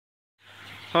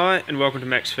Hi and welcome to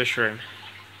Mac's Fish Room.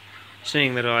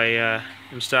 Seeing that I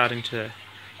am starting to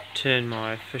turn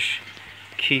my fish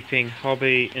keeping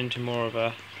hobby into more of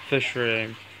a fish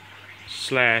room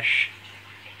slash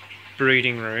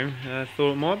breeding room, I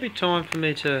thought it might be time for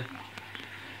me to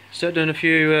start doing a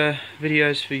few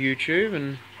videos for YouTube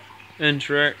and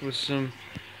interact with some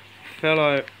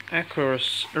fellow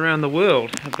aquarists around the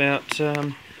world about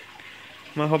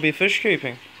my hobby of fish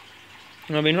keeping.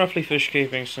 I've been roughly fish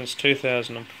keeping since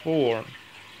 2004.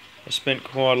 I spent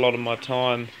quite a lot of my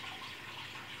time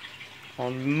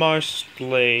on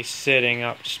mostly setting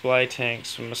up display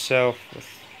tanks for myself, with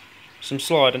some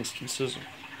slight instances of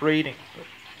breeding, but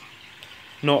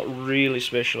not really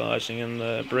specialising in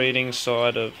the breeding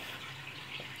side of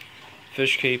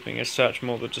fish keeping as such,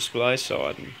 more the display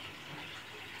side. And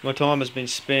my time has been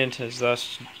spent as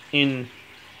thus in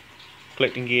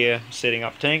collecting gear, setting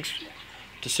up tanks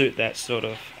to suit that sort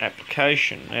of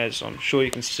application. As I'm sure you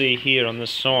can see here on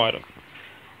this side, I've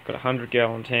got a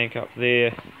 100-gallon tank up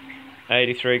there,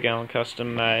 83-gallon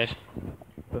custom made,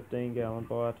 15-gallon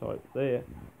biotype there.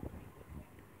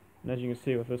 And as you can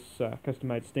see with this custom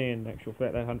made stand, in actual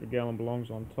fact that 100-gallon belongs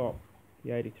on top.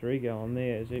 The 83-gallon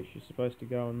there is actually supposed to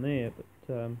go in there,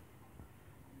 but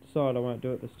decided I won't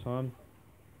do it this time.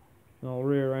 I'll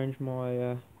rearrange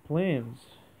my plans.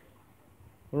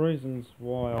 The reasons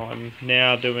why I'm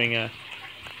now doing a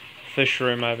fish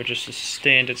room over just a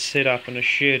standard setup in a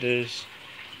shed is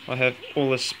I have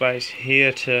all this space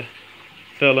here to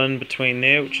fill in between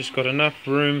there, which has got enough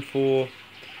room for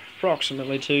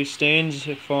approximately 2 stands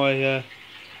if I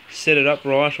set it up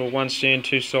right, or one stand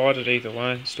two-sided, either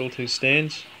way, still 2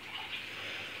 stands.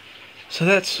 So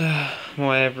that's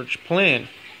my average plan.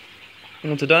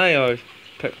 Well, today I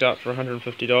picked up for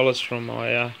 $150 from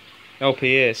my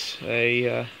LPS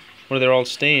one of their old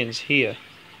stands here.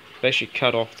 They've actually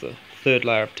cut off the 3rd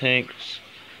layer of tanks,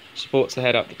 supports the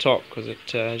head up the top, because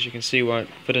it, as you can see, won't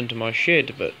fit into my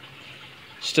shed, but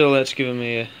still that's given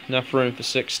me enough room for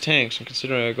 6 tanks. And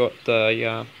considering I got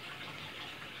the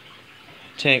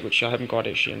tank, which I haven't got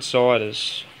actually inside,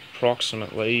 is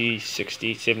approximately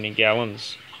 60-70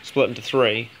 gallons split into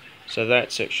 3, so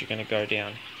that's actually going to go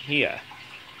down here.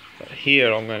 But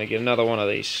here I'm going to get another one of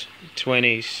these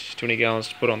 20 gallons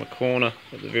to put on the corner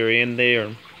at the very end there,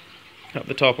 and up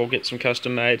the top I'll get some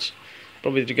custom mades,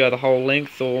 probably to go the whole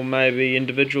length, or maybe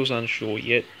individuals, unsure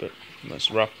yet, but that's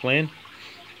a rough plan.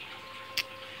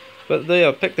 But there,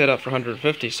 I picked that up for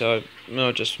 150, so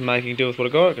just making do with what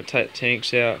I got. I could take the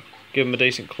tanks out, give them a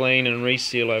decent clean and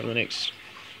reseal over the next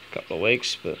couple of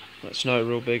weeks, but that's no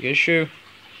real big issue.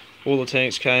 All the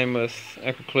tanks came with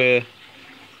Aquaclear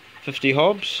 50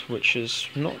 hobs, which is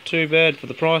not too bad for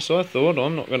the price, I thought.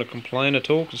 I'm not going to complain at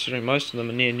all, considering most of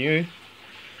them are near new.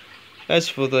 As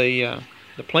for the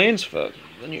plans for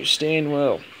the new stand,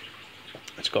 well,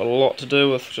 it's got a lot to do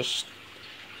with just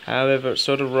however it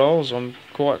sort of rolls. I'm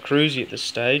quite cruisy at this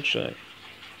stage. So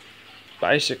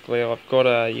basically I've got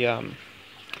a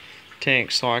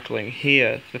tank cycling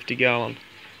here, 50-gallon.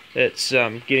 It's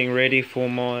getting ready for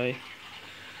my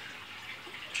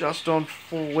just on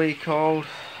 4-week-old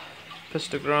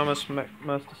Pistogramus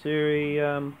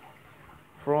Master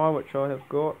fry, which I have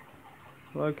got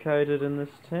located in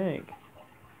this tank.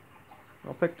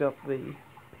 I picked up the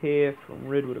pair from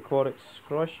Redwood Aquatics,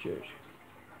 Christchurch,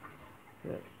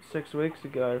 6 weeks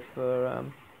ago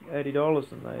for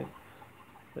 $80, and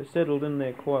they settled in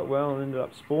there quite well and ended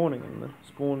up spawning, and the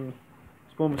spawn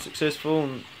was successful,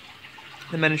 and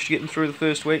they managed to get them through the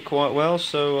first week quite well.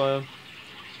 So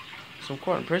I'm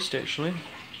quite impressed actually.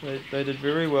 They did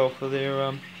very well for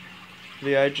their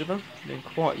the age of them. They're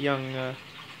quite young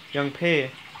pair.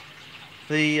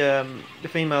 The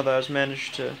female though has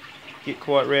managed to get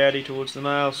quite rowdy towards the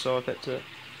male, so I've had to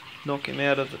knock him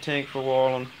out of the tank for a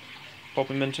while and pop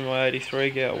him into my 83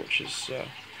 gal, which is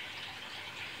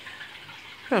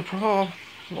I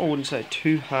wouldn't say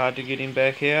too hard to get him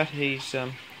back out. He's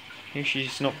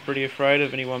not pretty afraid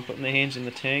of anyone putting their hands in the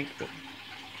tank, but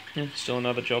yeah, still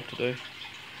another job to do.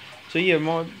 So yeah,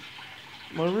 my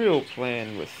real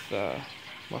plan with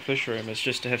my fish room is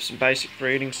just to have some basic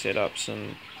breeding setups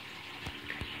and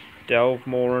delve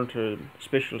more into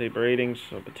specialty breedings.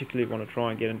 I particularly want to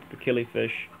try and get into the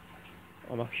killifish.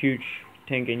 I'm a huge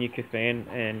Tanganyika fan,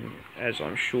 and as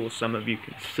I'm sure some of you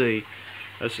can see,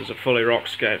 this is a fully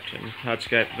rock-scaped and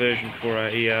hardscaped version for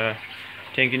a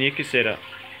Tanganyika setup.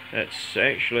 It's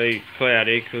actually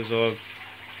cloudy because I've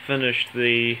finished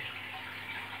the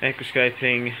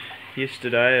aquascaping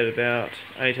yesterday at about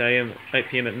 8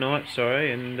 PM at night, sorry,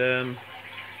 and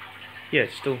yeah,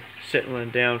 it's still settling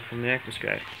down from the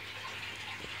aquascape.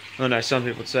 I know some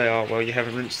people would say, oh well, you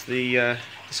haven't rinsed the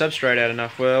substrate out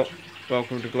enough. Well,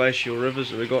 welcome to glacial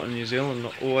rivers that we got in New Zealand.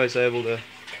 Not always able to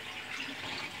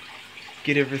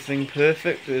get everything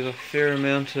perfect. There's a fair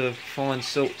amount of fine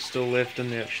silt still left in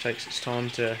there, which takes its time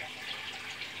to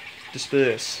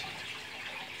disperse.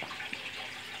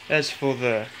 As for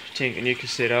the Tanganyika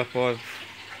setup, I've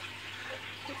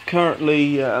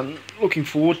currently looking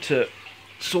forward to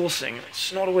sourcing.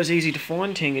 It's not always easy to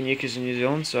find Tanganyikas in New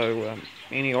Zealand, so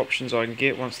any options I can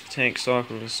get once the tank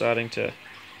cycle is starting to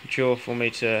mature for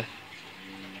me to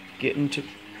get into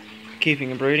keeping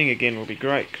and breeding again will be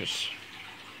great, because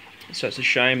so it's a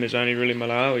shame there's only really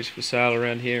Malawis for sale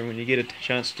around here, and when you get a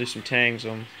chance to do some tangs, I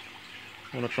want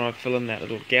to try and fill in that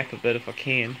little gap a bit if I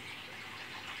can.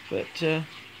 But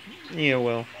yeah,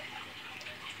 well,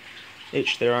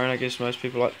 each their own. I guess most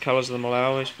people like the colours of the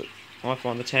Malawis, but I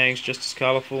find the tangs just as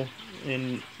colourful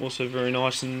and also very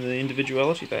nice in the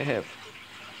individuality they have.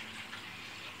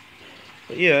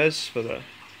 But yeah, as for the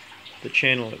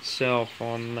channel itself,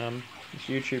 on this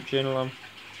YouTube channel, I'm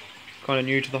kind of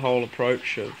new to the whole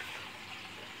approach of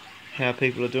how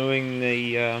people are doing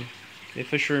their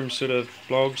fish room sort of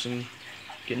vlogs and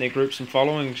getting their groups and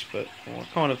followings, but I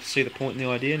kind of see the point in the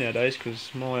idea nowadays,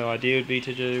 because my idea would be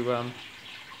to do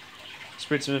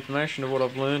spread some information of what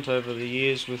I've learnt over the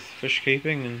years with fish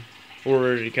keeping, and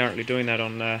already currently doing that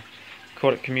on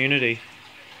Aquatic Community.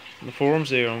 On the forums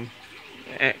there, I'm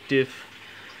active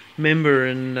member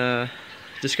in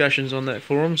discussions on that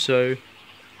forum, so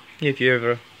if you're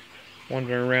ever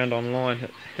wandering around online,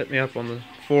 hit me up on the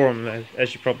forum.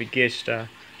 As you probably guessed,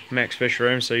 Mac's Fish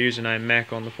Room, so username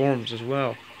Mac on the forums as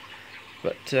well.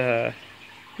 But yeah,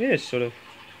 it's sort of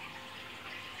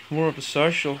more of a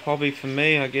social hobby for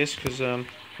me, I guess, because in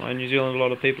New Zealand a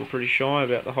lot of people are pretty shy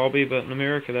about the hobby, but in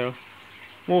America they're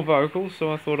more vocal,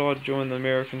 so I thought I'd join the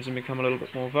Americans and become a little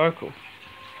bit more vocal.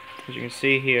 As you can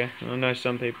see here, I know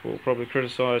some people will probably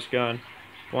criticise going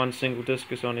one single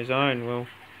discus on his own. Well,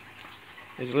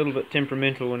 he's a little bit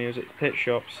temperamental when he was at the pet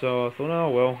shop, so I thought, oh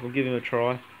well, we'll give him a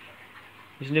try.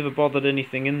 He's never bothered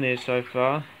anything in there so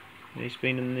far. He's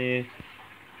been in there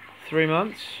 3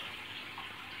 months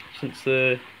since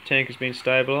the tank has been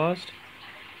stabilised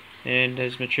and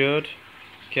has matured.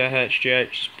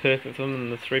 KH/GH is perfect for them in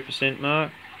the 3%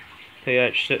 mark.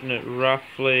 pH sitting at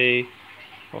roughly,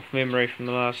 off memory from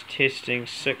the last testing,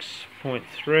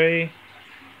 6.3.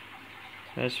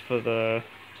 As for the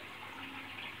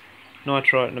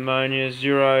nitrite and ammonia,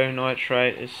 0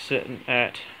 nitrate is sitting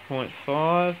at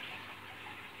 0.5,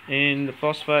 and the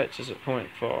phosphates is at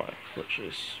 0.5, which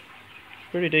is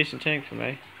a pretty decent tank for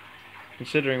me,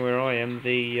 considering where I am.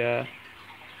 The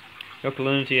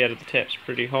alkalinity out of the tap's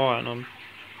pretty high, and I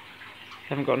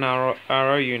haven't got an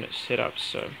RO unit set up,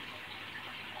 so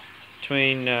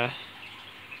between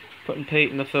putting peat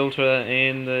in the filter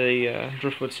and the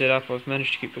driftwood setup, I've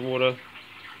managed to keep the water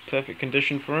perfect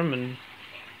condition for him, and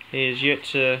he is yet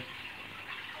to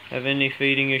have any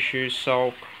feeding issues,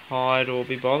 sulk, hide, or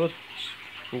be bothered.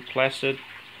 It's all placid,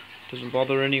 doesn't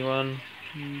bother anyone.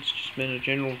 It's just been a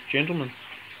general gentleman.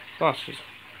 Plus, it's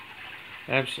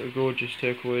absolutely gorgeous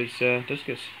turquoise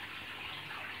discus.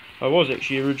 I was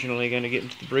actually originally going to get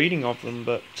into the breeding of them,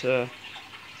 but as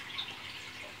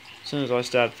soon as I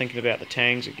started thinking about the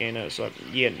tangs again, it was like,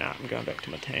 yeah, nah, I'm going back to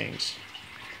my tangs.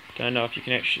 Don't know if you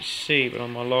can actually see, but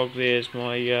on my log there's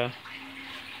my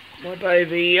my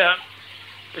baby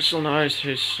bristlenose,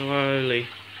 who's slowly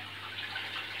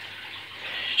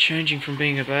changing from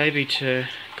being a baby to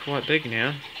quite big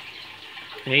now.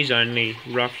 And he's only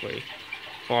roughly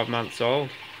 5 months old.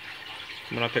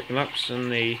 When I picked them up in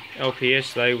the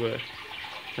LPS, they were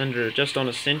under just on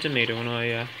a centimetre when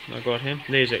I got him.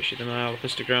 There's actually the male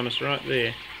Histogramus right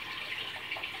there,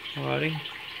 hiding.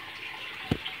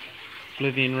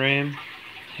 Oblivion Ram,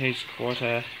 he's quite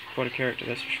a character,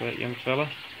 that's for sure, that young fella.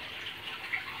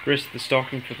 The rest of the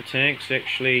stocking for the tanks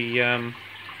actually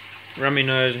Rummy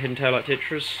Nose, Hidden Taillight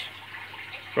Tetras,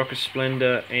 Rocket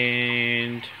Splendor,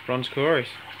 and Bronze Cories.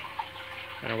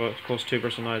 And I've got, of course, 2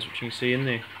 Bristle Nose, which you can see in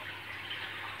there.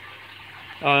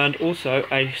 And also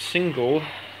a single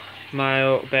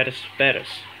male Batis.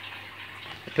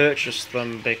 I purchased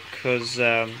them because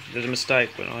there's a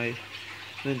mistake when I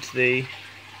went to the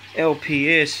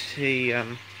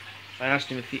LPS. I asked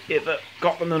him if he ever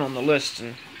got them in on the list,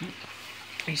 and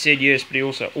he said yes, but he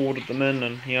also ordered them in,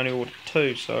 and he only ordered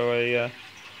 2. So I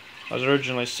was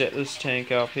originally set this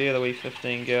tank up here, the wee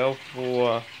 15 gal,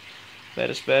 for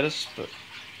Batis, but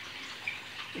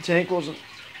the tank wasn't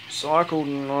cycled,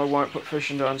 and I won't put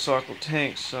fish into uncycled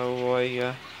tanks, so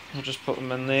I just put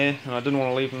them in there. And I didn't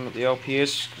want to leave them at the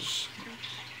LPS because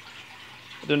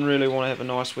I didn't really want to have a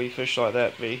nice wee fish like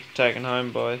that be taken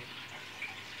home by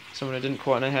someone who didn't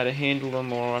quite know how to handle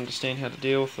them or understand how to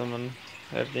deal with them, and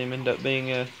have them end up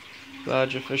being a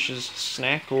larger fish's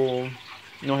snack, or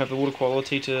not have the water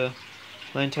quality to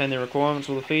maintain their requirements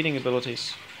or the feeding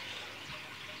abilities.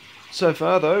 So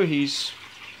far though, he's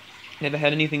never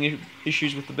had anything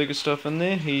issues with the bigger stuff in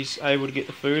there. He's able to get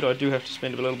the food. I do have to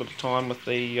spend a little bit of time with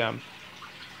the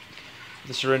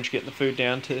syringe getting the food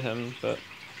down to him, but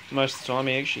most of the time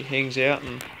he actually hangs out,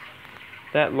 and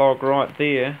that log right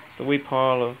there, the wee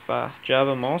pile of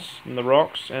Java moss and the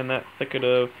rocks and that thicket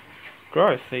of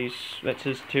growth, that's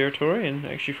his territory. And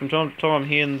actually from time to time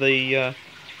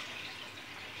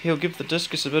he'll give the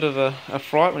discus a bit of a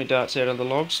fright when he darts out of the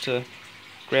logs to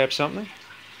grab something,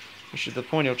 which is the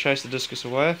point he'll chase the discus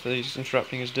away if he's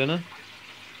interrupting his dinner.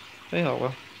 Yeah,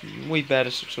 well, wee bat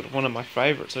is sort of one of my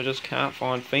favourites. I just can't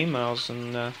find females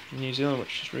in New Zealand,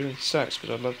 which just really sucks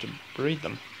because I'd love to breed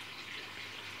them.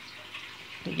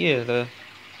 But yeah, the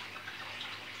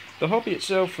hobby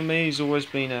itself for me has always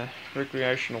been a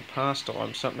recreational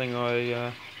pastime, something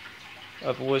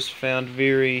I've always found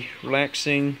very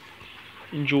relaxing,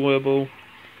 enjoyable,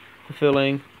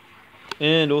 fulfilling,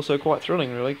 and also quite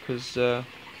thrilling, really, because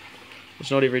it's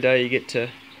not every day you get to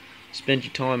spend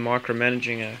your time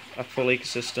micromanaging a full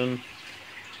ecosystem,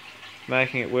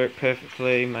 making it work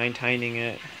perfectly, maintaining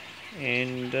it,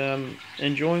 and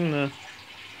enjoying the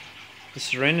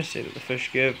serenity that the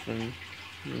fish give, and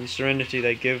the serenity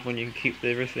they give when you can keep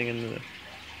everything in the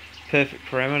perfect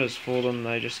parameters for them.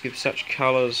 They just give such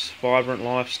colours, vibrant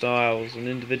lifestyles, and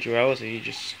individuality.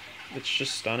 It's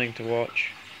just stunning to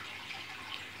watch.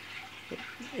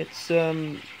 It's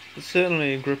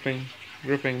certainly a gripping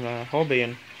hobby,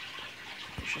 and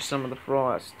actually some of the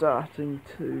fry are starting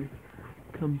to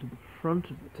come to the front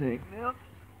of the tank now.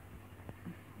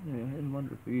 Yeah, I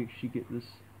wonder if we actually get this.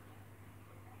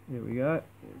 There we go.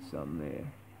 There's some there.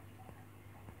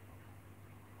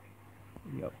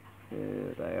 Yep,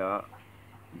 there they are.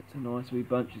 It's a nice wee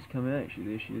bunch has come out. Actually,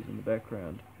 there she is in the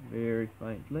background, very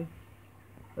faintly.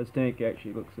 This tank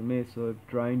actually looks a mess. I've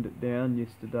drained it down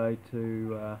yesterday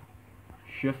to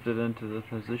shift it into the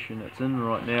position it's in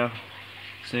right now.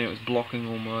 See, it was blocking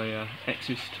all my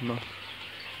access to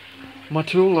my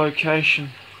tool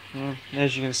location.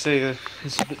 As you can see,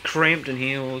 it's a bit cramped in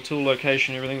here. All the tool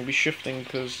location, everything will be shifting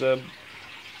because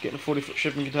getting a 40-foot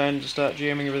shipping container to start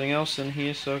jamming everything else in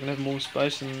here, so I can have more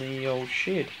space in the old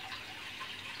shed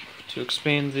to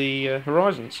expand the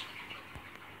horizons.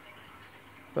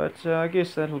 But I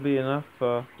guess that'll be enough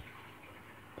for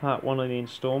part 1 of the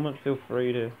installment. Feel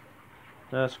free to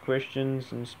ask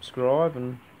questions and subscribe,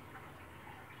 and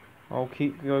I'll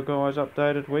keep you guys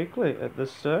updated weekly at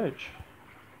this stage.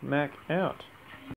 Mac out.